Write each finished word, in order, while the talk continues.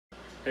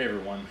Hey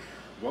everyone,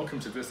 welcome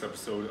to this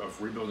episode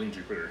of Rebuilding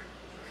Jupiter.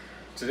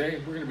 Today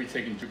we're going to be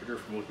taking Jupiter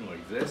from looking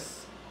like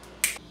this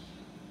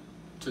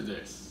to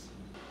this.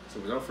 So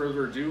without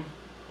further ado,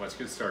 let's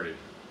get started.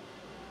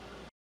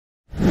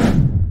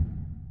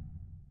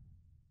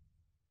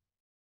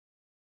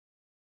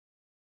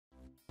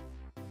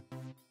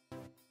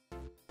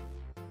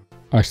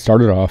 I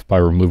started off by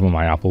removing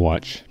my Apple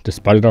Watch,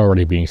 despite it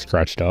already being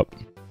scratched up.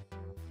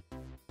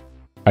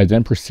 I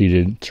then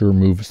proceeded to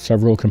remove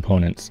several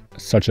components,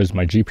 such as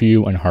my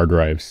GPU and hard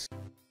drives.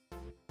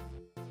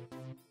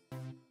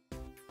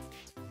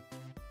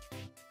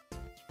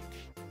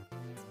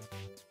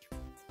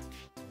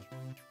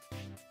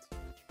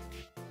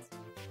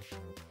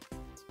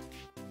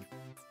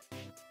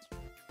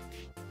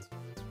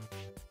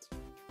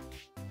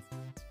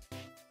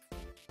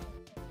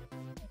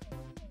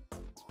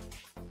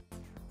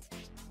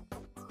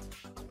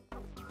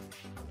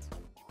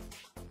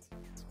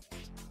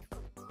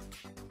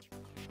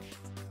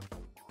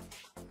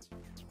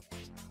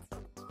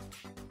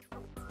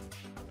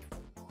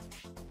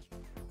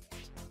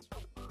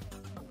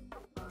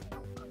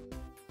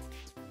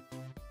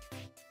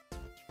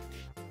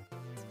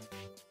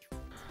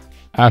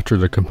 After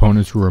the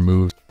components were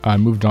removed, I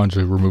moved on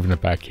to removing the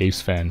back case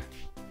fan.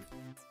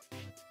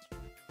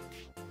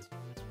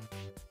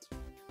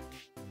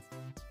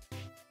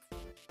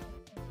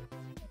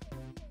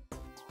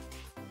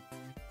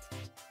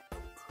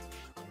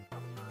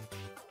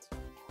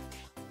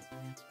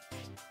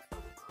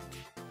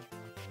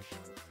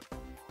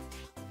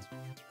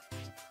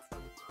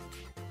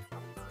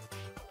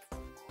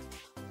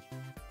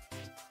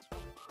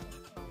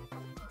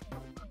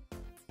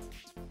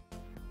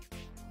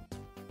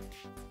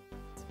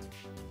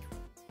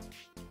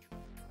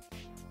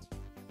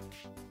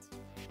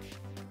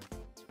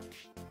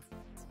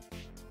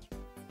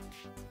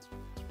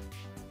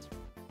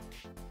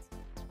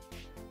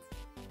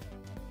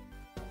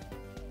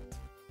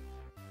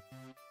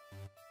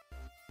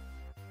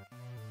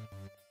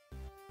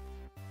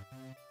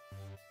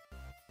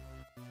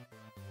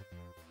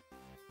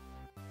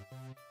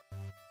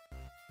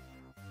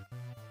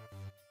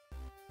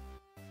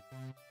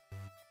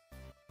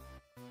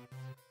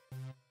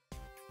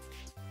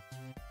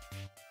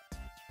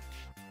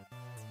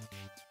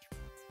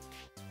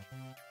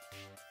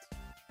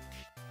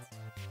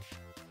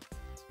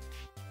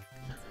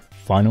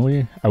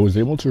 Finally, I was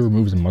able to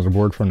remove the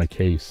motherboard from the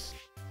case.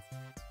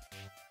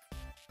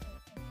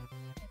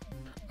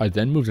 I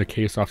then moved the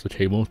case off the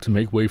table to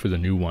make way for the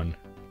new one.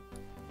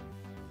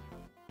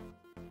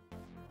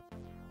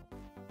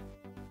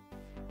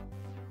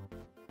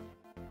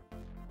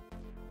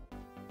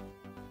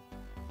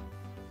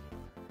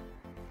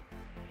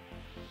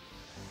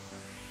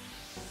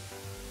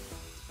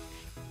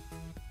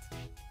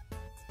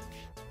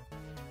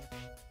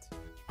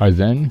 I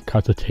then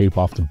cut the tape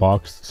off the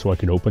box so I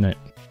could open it.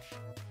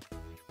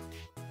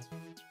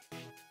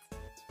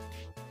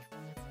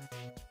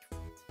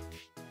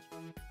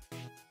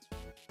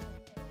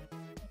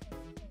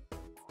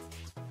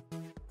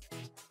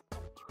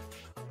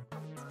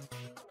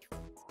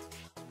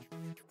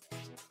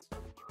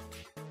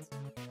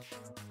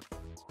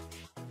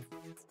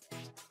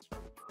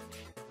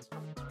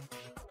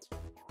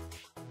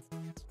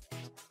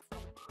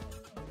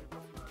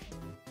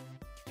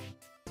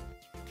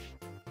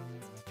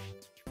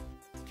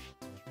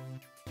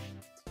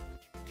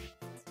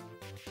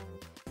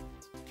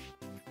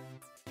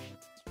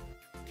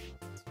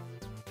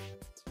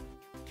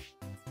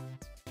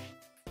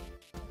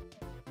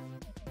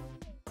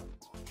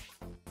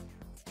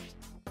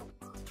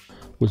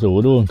 With a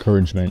little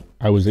encouragement,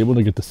 I was able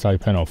to get the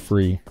side panel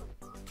free.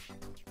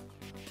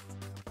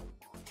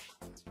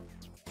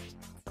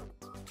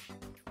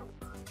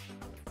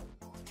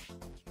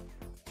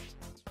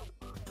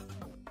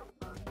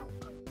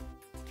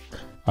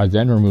 I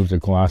then removed the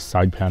glass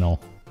side panel.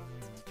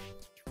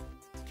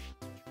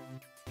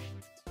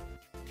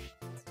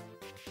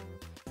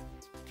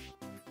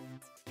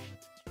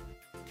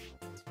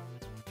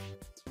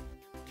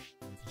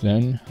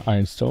 Then, I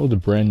installed a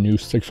brand new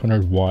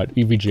 600 watt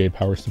EVGA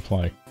power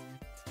supply.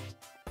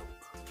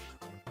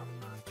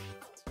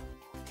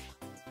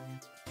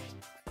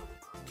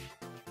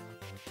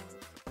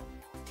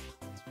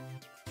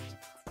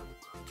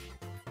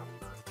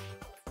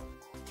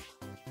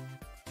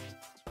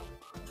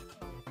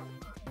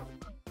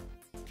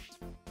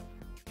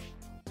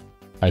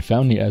 I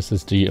found the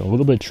SSD a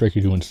little bit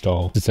tricky to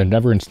install since I've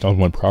never installed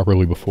one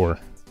properly before.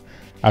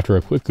 After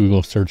a quick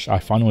Google search, I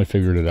finally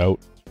figured it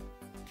out.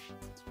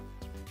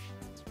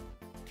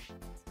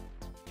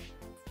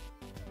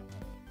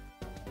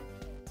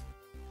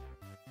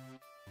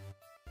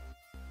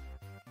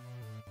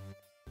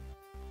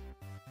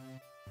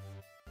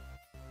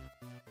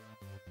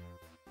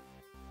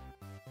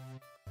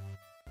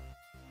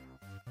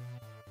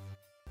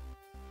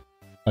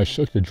 I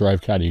shook the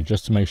drive caddy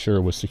just to make sure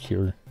it was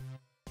secure.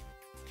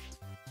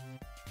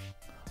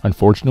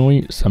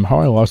 Unfortunately,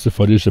 somehow I lost the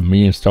footage of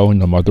me installing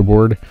the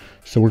motherboard,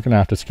 so we're gonna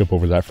have to skip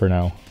over that for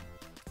now.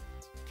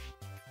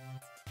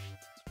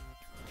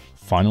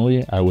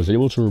 Finally, I was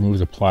able to remove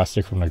the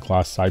plastic from the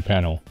glass side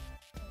panel.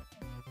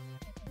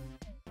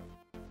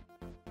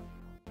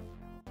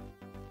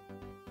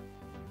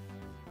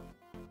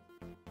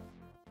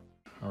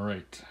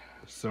 Alright,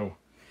 so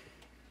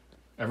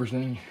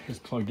everything is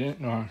plugged in.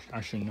 No,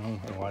 actually no,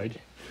 I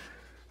lied.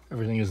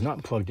 Everything is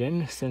not plugged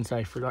in since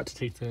I forgot to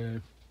take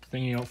the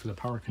thingy out for the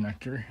power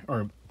connector,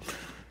 or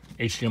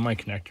HDMI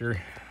connector.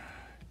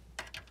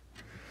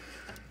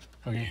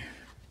 Okay,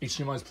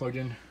 HDMI is plugged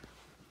in,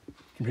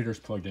 computer's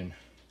plugged in.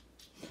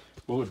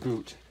 Will it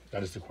boot?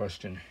 That is the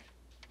question.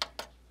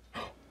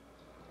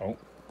 Oh.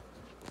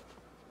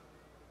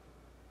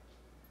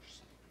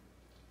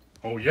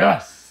 Oh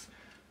yes!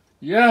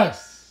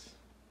 Yes!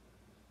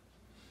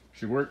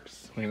 She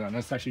works. Look at that.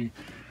 That's actually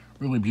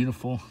really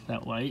beautiful,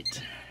 that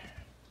light.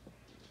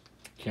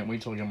 Can't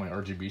wait till I get my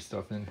RGB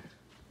stuff in.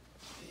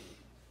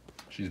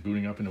 She's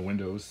booting up into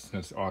Windows.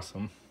 That's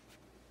awesome.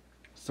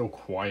 So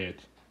quiet.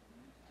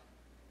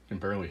 You can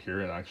barely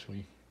hear it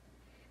actually.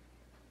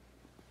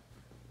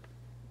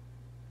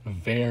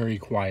 Very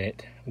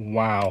quiet.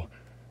 Wow.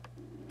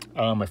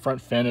 My front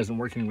fan isn't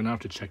working. I'm gonna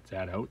have to check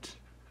that out.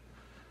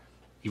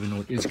 Even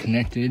though it is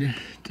connected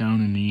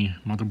down in the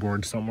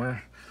motherboard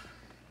somewhere.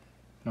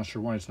 Not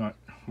sure why it's not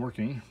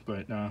working,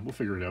 but we'll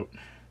figure it out.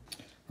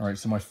 Alright,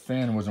 so my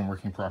fan wasn't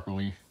working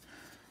properly.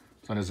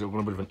 So that is a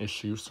little bit of an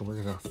issue, so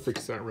we're gonna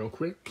fix that real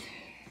quick.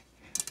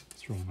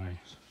 Throw my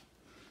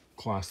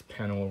glass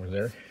panel over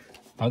there.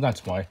 Oh,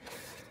 that's why.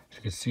 As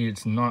you can see,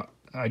 it's not,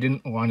 I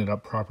didn't line it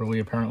up properly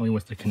apparently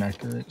with the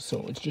connector,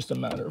 so it's just a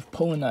matter of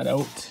pulling that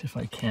out if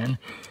I can.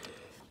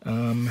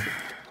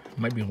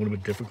 Might be a little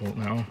bit difficult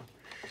now.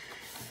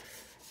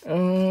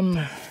 Come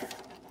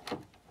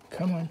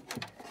on.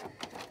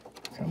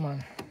 Come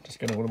on. Just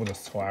get a little bit of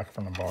slack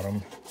from the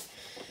bottom.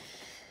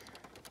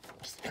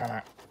 Just kind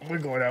of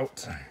wiggle it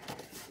out.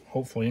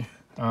 Hopefully.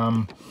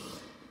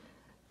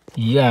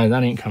 Yeah,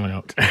 that ain't coming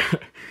out.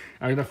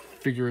 I gotta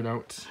figure it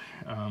out,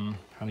 how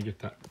to get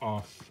that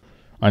off.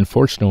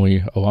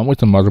 Unfortunately, along with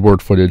the motherboard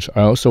footage,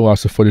 I also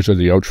lost the footage of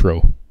the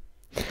outro.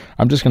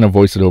 I'm just going to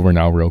voice it over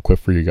now real quick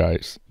for you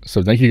guys.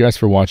 So thank you guys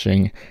for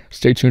watching.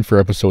 Stay tuned for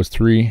episode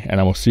 3,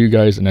 and I will see you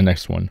guys in the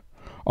next one.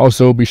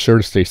 Also, be sure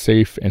to stay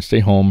safe and stay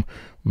home.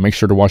 Make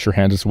sure to wash your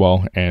hands as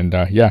well. And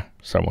yeah,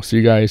 so I will see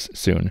you guys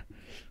soon.